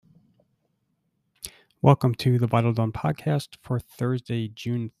Welcome to the Vital Dawn podcast for Thursday,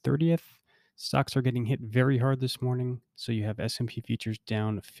 June 30th. Stocks are getting hit very hard this morning. So you have S&P futures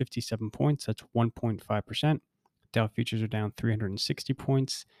down 57 points, that's 1.5%. Dow futures are down 360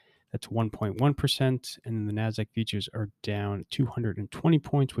 points, that's 1.1%, and then the Nasdaq futures are down 220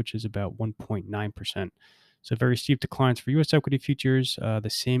 points, which is about 1.9%. So very steep declines for US equity futures. The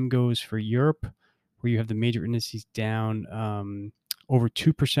same goes for Europe, where you have the major indices down over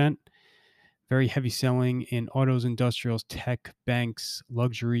 2%. Very heavy selling in autos, industrials, tech, banks,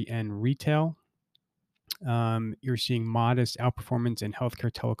 luxury, and retail. You're seeing modest outperformance in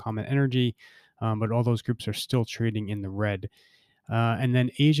healthcare, telecom, and energy, but all those groups are still trading in the red. And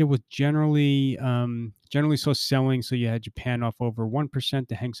then Asia was generally saw selling. So you had Japan off over 1%.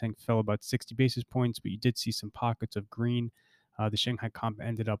 The Hang Seng fell about 60 basis points, but you did see some pockets of green. The Shanghai Comp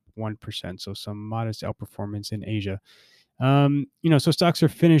ended up 1%. So some modest outperformance in Asia. So stocks are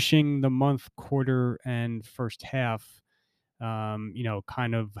finishing the month, quarter, and first half,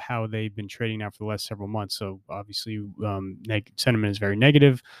 kind of how they've been trading now for the last several months. So obviously, sentiment is very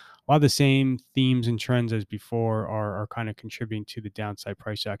negative. A lot of the same themes and trends as before are kind of contributing to the downside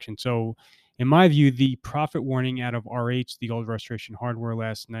price action. So, in my view, the profit warning out of RH, the old Restoration Hardware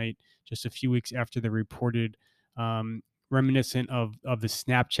last night, just a few weeks after they reported, um, reminiscent of the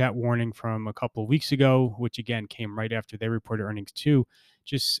Snapchat warning from a couple of weeks ago, which again came right after they reported earnings too,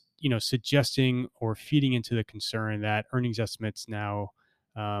 just suggesting or feeding into the concern that earnings estimates now,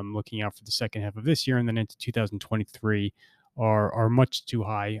 looking out for the second half of this year and then into 2023, are much too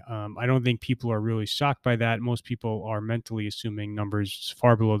high. I don't think people are really shocked by that. Most people are mentally assuming numbers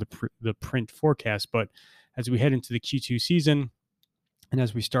far below the print forecast. But as we head into the Q2 season, and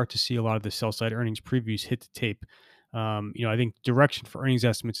as we start to see a lot of the sell side earnings previews hit the tape, I think direction for earnings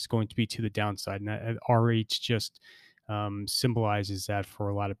estimates is going to be to the downside, and RH just symbolizes that for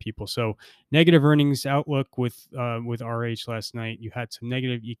a lot of people. So negative earnings outlook with RH last night. You had some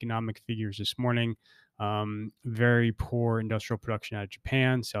negative economic figures this morning. Very poor industrial production out of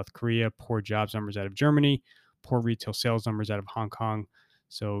Japan, South Korea, poor jobs numbers out of Germany, poor retail sales numbers out of Hong Kong.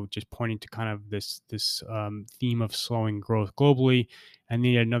 So just pointing to kind of this theme of slowing growth globally. And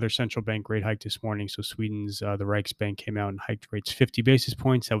then another central bank rate hike this morning. So Sweden's the Riksbank came out and hiked rates 50 basis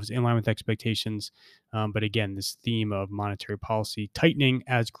points. That was in line with expectations. But again, this theme of monetary policy tightening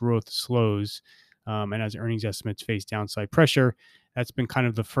as growth slows, and as earnings estimates face downside pressure. That's been kind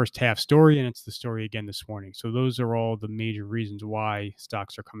of the first half story, and it's the story again this morning. So those are all the major reasons why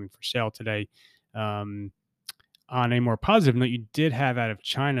stocks are coming for sale today. Um, on a more positive note, you did have out of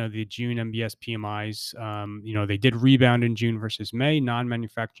China the June MBS PMIs. They did rebound in June versus May.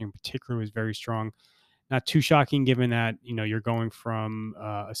 Non-manufacturing in particular was very strong. Not too shocking given that, you're going from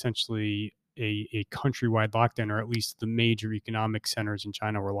essentially a countrywide lockdown, or at least the major economic centers in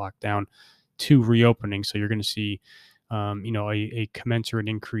China were locked down, to reopening. So you're going to see, a commensurate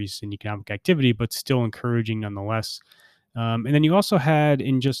increase in economic activity, but still encouraging nonetheless. And then you also had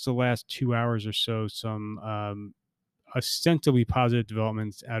in just the last 2 hours or so some ostensibly positive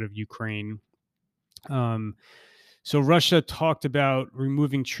developments out of Ukraine. Um, so Russia talked about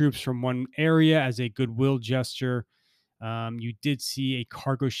removing troops from one area as a goodwill gesture. You did see a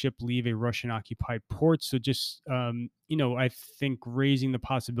cargo ship leave a Russian occupied port. So just, I think raising the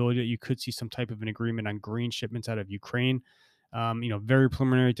possibility that you could see some type of an agreement on grain shipments out of Ukraine. Very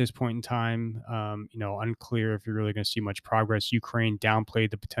preliminary at this point in time. Unclear if you're really going to see much progress. Ukraine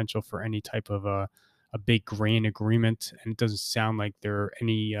downplayed the potential for any type of a big grain agreement, and it doesn't sound like there are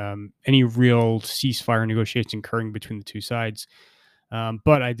any real ceasefire negotiations occurring between the two sides.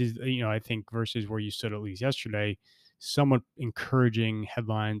 But I think versus where you stood at least yesterday, somewhat encouraging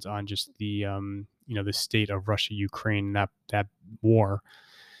headlines on just the state of Russia, Ukraine, that war.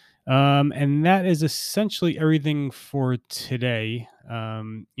 And that is essentially everything for today.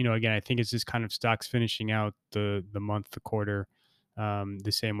 Again, I think it's just kind of stocks finishing out the month, the quarter,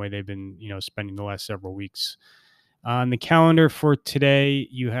 the same way they've been, spending the last several weeks. On the calendar for today,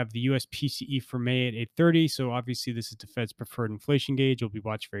 you have the US PCE for May at 8:30. So obviously, this is the Fed's preferred inflation gauge. We'll be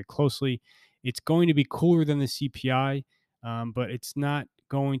watched very closely. It's going to be cooler than the CPI, but it's not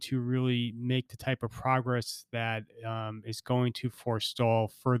going to really make the type of progress that is going to forestall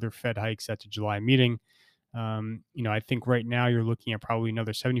further Fed hikes at the July meeting. I think right now you're looking at probably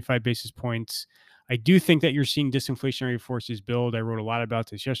another 75 basis points. I do think that you're seeing disinflationary forces build. I wrote a lot about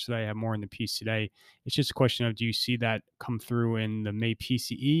this yesterday. I have more in the piece today. It's just a question of, do you see that come through in the May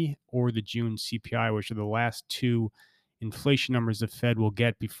PCE or the June CPI, which are the last two inflation numbers the Fed will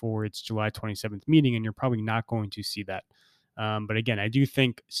get before its July 27th meeting, and you're probably not going to see that. But again, I do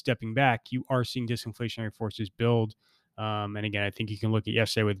think stepping back, you are seeing disinflationary forces build. And again, I think you can look at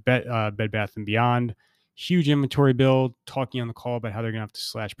yesterday with Bed Bath and Beyond. huge inventory build, talking on the call about how they're going to have to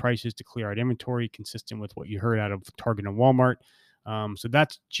slash prices to clear out inventory, consistent with what you heard out of Target and Walmart. So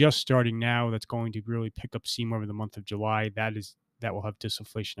that's just starting now. That's going to really pick up steam over the month of July. That will have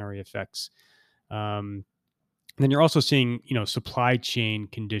disinflationary effects. Then you're also seeing, supply chain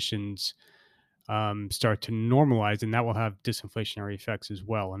conditions start to normalize, and that will have disinflationary effects as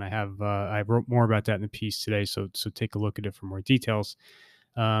well. And I wrote more about that in the piece today, so take a look at it for more details.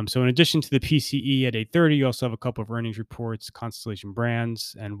 So in addition to the PCE at 8:30, you also have a couple of earnings reports: Constellation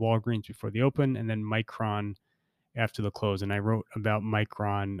Brands and Walgreens before the open, and then Micron after the close. And I wrote about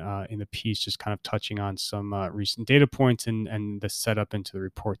Micron in the piece, just kind of touching on some recent data points and the setup into the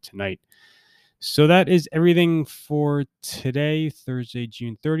report tonight. So that is everything for today, Thursday,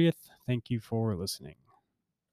 June 30th. Thank you for listening.